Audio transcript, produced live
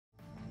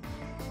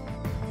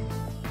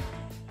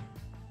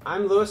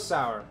I'm Lewis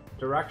Sauer,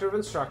 Director of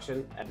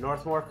Instruction at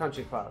Northmore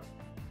Country Club.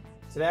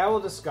 Today I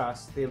will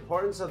discuss the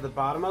importance of the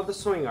bottom of the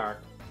swing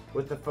arc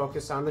with the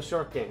focus on the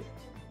short game.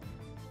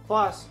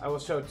 Plus, I will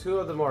show two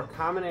of the more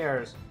common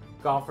errors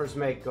golfers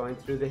make going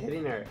through the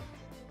hitting area.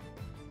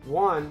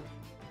 One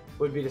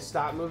would be to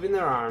stop moving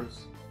their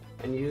arms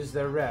and use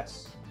their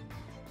wrists.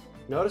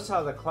 Notice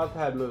how the club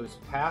head moves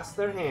past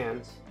their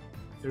hands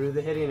through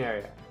the hitting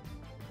area.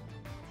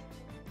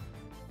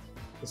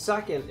 The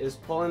second is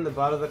pulling the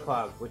butt of the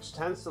club, which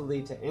tends to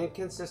lead to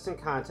inconsistent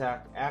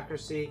contact,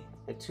 accuracy,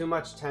 and too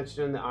much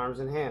tension in the arms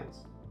and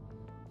hands.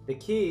 The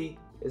key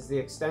is the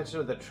extension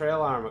of the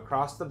trail arm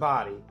across the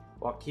body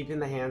while keeping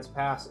the hands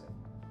passive.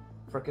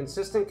 For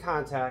consistent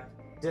contact,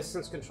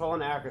 distance control,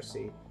 and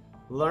accuracy,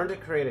 learn to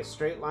create a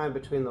straight line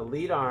between the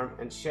lead arm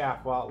and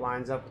shaft while it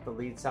lines up with the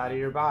lead side of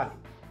your body.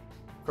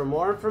 For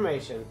more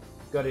information,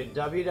 go to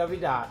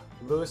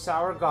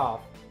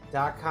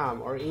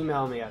www.lewissauergolf.com or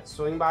email me at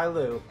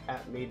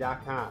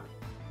swingbylou@me.com.